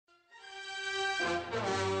Hello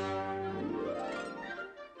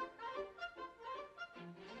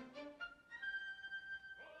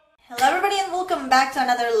everybody and welcome back to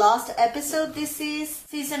another Lost episode. This is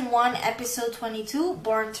Season 1, Episode 22,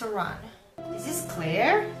 Born to Run. Is this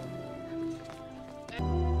Claire?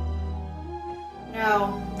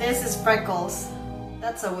 No, this is Freckles.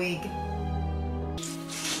 That's a wig.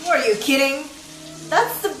 Are you kidding?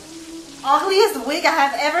 That's the ugliest wig I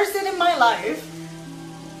have ever seen in my life.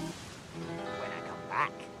 When I come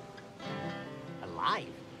back, alive,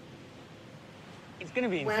 it's gonna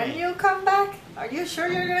be insane. When you come back? Are you sure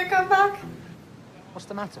you're gonna come back? What's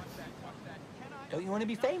the matter? Don't you want to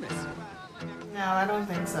be famous? No, I don't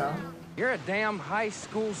think so. You're a damn high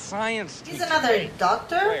school science teacher. He's another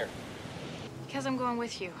doctor? Where? Because I'm going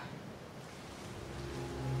with you.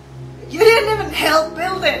 You didn't even help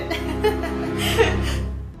build it!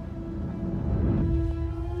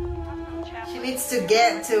 She needs to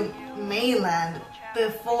get to mainland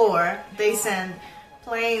before they send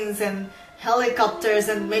planes and helicopters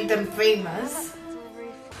and make them famous.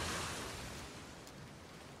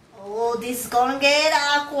 Oh, this is gonna get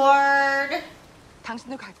awkward.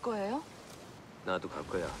 당신도 갈 거예요? 나도 갈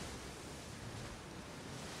거야.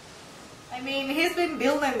 I mean, he's been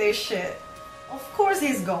building this shit. Of course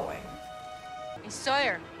he's going. Hey,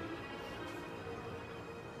 Sawyer.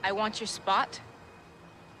 I want your spot.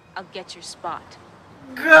 I'll get your spot.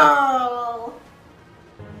 Girl!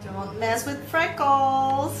 Don't mess with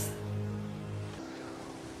Freckles.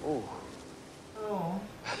 Oh. Oh.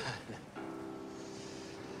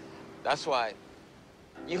 That's why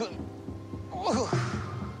you...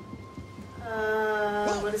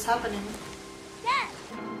 What is happening? Dad!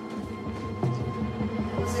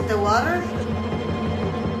 Was it the water?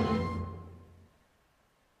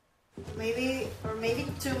 Maybe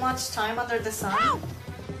too much time under the sun? Ow!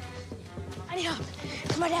 I need help.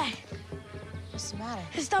 It's my dad. What's the matter?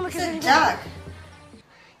 His stomach is It's Jack.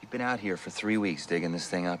 You've been out here for 3 weeks digging this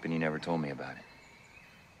thing up and you never told me about it.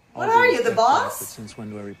 What are you, the boss? But since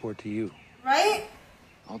when do I report to you? Right?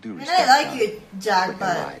 All due I mean, respect. I like Tom, you, Jack, but you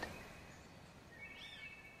but lied.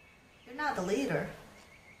 you're not the leader.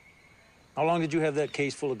 How long did you have that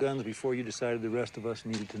case full of guns before you decided the rest of us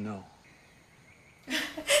needed to know?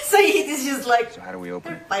 So he's just like, So how do we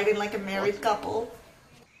open it? fighting like a married couple.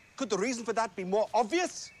 Could the reason for that be more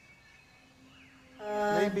obvious?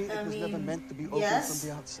 Maybe it I was never mean, meant to be opened yes. from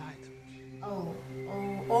the outside. Oh,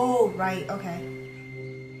 right, okay.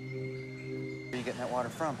 Where are you getting that water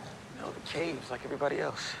from? No, the caves like everybody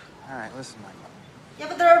else. All right, listen, Mike. Yeah,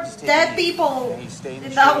 but there are Just take dead it easy, people okay? You stay in the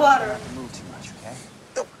in that shade. water. You don't have to move too much, okay?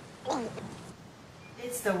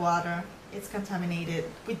 It's the water. It's contaminated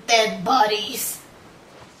with dead bodies.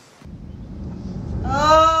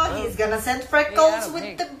 Oh, he's gonna send Freckles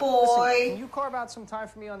with the boy. Can you carve out some time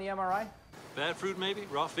for me on the MRI? Bad fruit, maybe?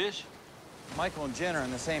 Raw fish? Michael and Jen are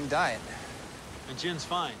on the same diet. And gin's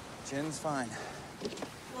fine. Gin's fine.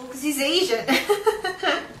 Well, because he's Asian.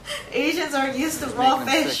 Asians are used to What's raw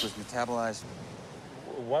making him fish. sick was metabolized.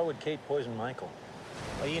 Why would Kate poison Michael?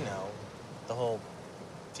 Well, you know, the whole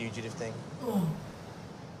fugitive thing. Oh.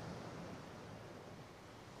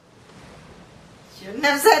 Shouldn't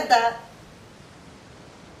have said that.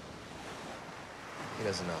 He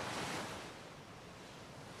doesn't know.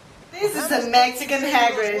 This is a Mexican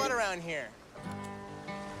Hagrid. What around here?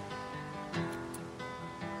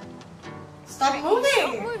 Stop Don't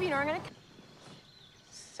moving! move, you know, I'm gonna...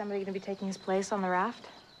 Somebody gonna be taking his place on the raft?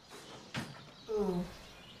 Ooh.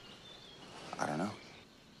 I don't know.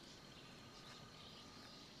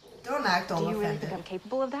 Don't act all Do you really offended. think I'm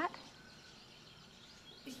capable of that?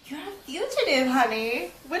 You're a fugitive,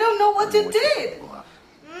 honey. We don't know what you did.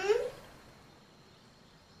 Hmm?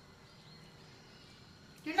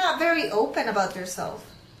 You're not very open about yourself.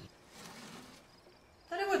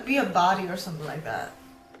 Thought it would be a body or something like that.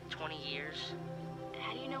 20 years,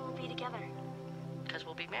 How do you know we'll be together? because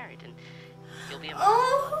we'll be married and you'll be a mom.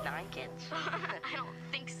 Oh. 9 kids. I don't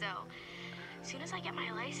think so. As soon as I get my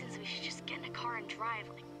license, we should just get in a car and drive,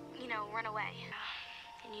 like, you know, run away.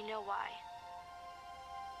 And you know why.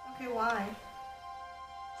 Okay, why?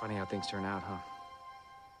 Funny how things turn out, huh?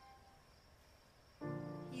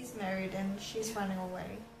 He's married and she's running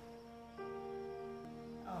away.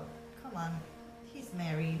 Oh, come on. He's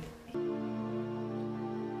married. They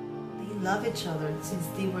love each other since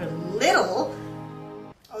they were little.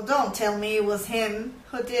 Oh, don't tell me it was him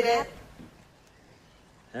who did it.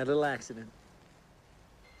 Had a little accident.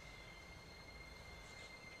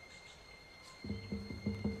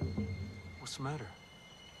 What's the matter?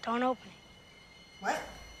 Don't open it. What?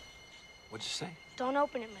 What'd you say? Don't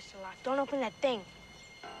open it, Mr. Locke. Don't open that thing.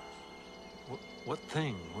 What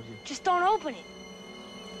thing? What do you... Just don't open it.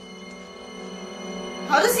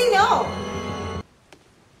 How does he know?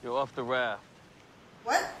 You're off the raft.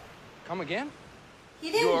 What? Come again?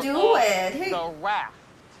 He didn't do off it. the raft.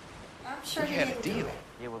 I'm sure he had a didn't do deal. it.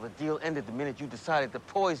 Yeah, well, the deal ended the minute you decided to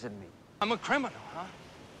poison me. I'm a criminal, huh?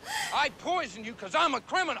 I poisoned you because I'm a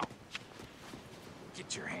criminal.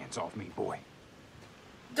 Get your hands off me, boy.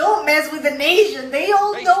 Don't mess with the nation. They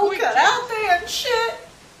all Hey, know sweet cut Jesus. out there and shit.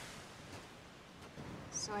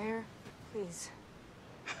 Sawyer, please.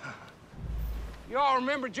 You all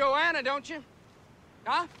remember Joanna, don't you?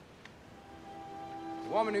 Huh? The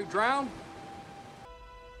woman who drowned?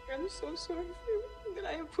 I'm so sorry for everything that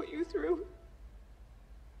I have put you through.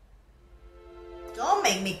 Don't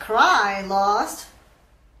make me cry, Lost.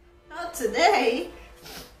 Not today.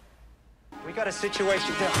 We got a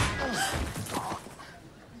situation here.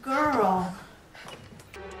 Girl.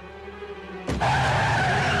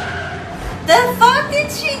 The fuck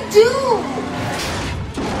did she do?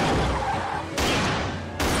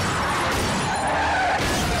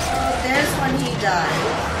 Oh, there's when he died.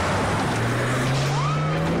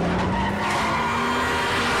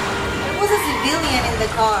 There was a civilian in the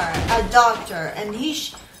car, a doctor, and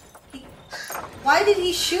he why did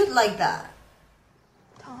he shoot like that?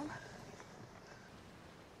 Tom?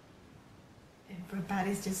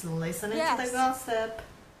 Everybody's just listening to Yes. the gossip.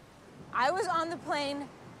 I was on the plane.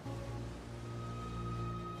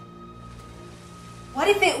 What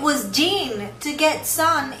if it was Jean to get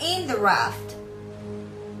Son in the raft?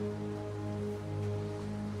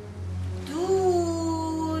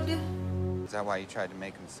 Dude. Is that why you tried to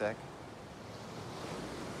make him sick?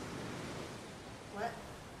 What?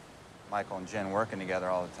 Michael and Jen working together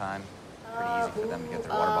all the time. Pretty easy for them to get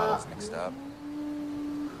their water bottles mixed up.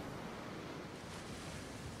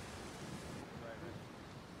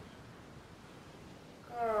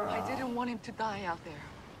 I didn't want him to die out there.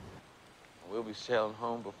 We'll be sailing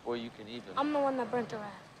home before you can even... I'm the one that burnt the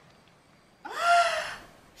raft.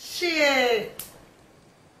 Shit.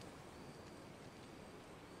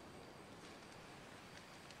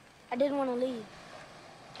 I didn't want to leave,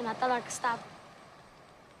 and I thought I could stop him.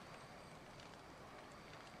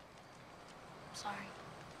 I'm sorry.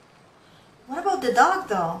 What about the dog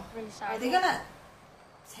though? I'm really sorry. Are they gonna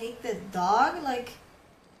take the dog? Like,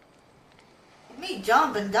 it may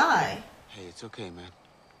jump and die. Hey, it's okay, man.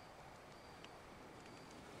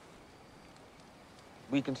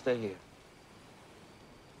 We can stay here.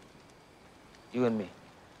 You and me.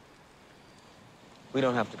 We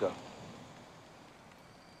don't have to go.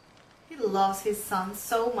 He loves his son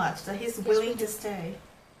so much that he's willing to stay.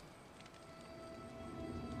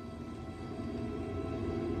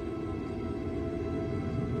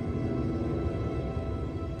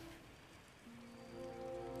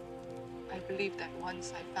 I believe that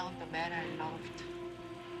once I found the man I loved,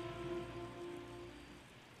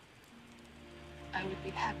 I would be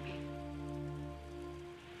happy.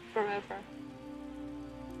 Forever.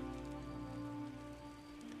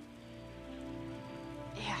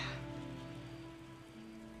 Yeah.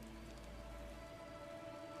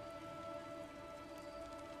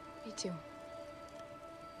 Me too.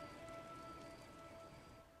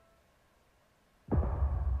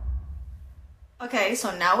 Okay,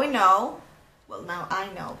 so now we know. Well, now I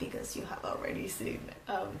know because you have already seen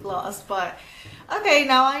Lost, but okay,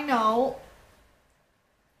 now I know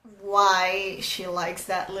why she likes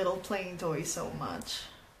that little playing toy so much.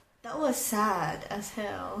 That was sad as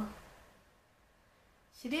hell.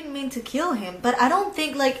 She didn't mean to kill him, but I don't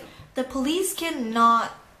think, like, the police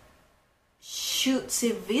cannot shoot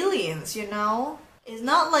civilians, you know? It's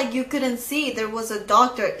not like you couldn't see there was a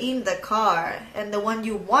doctor in the car and the one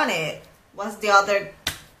you wanted was the other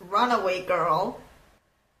runaway girl.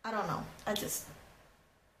 I don't know. I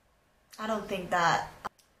don't think that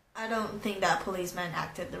policeman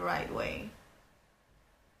acted the right way.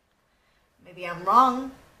 Maybe I'm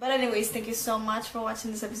wrong. But anyways, thank you so much for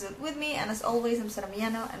watching this episode with me. And as always, I'm Sarah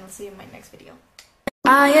Miano, and I'll see you in my next video.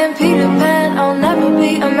 I am Peter Pan, I'll never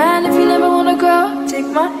be a man if you never wanna grow. Take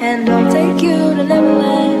my hand, I'll take you to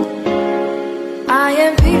Neverland. I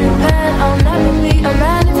am Peter Pan, I'll never be a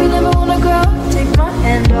man if you never wanna grow. Take my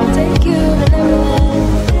hand, I'll take you to Neverland.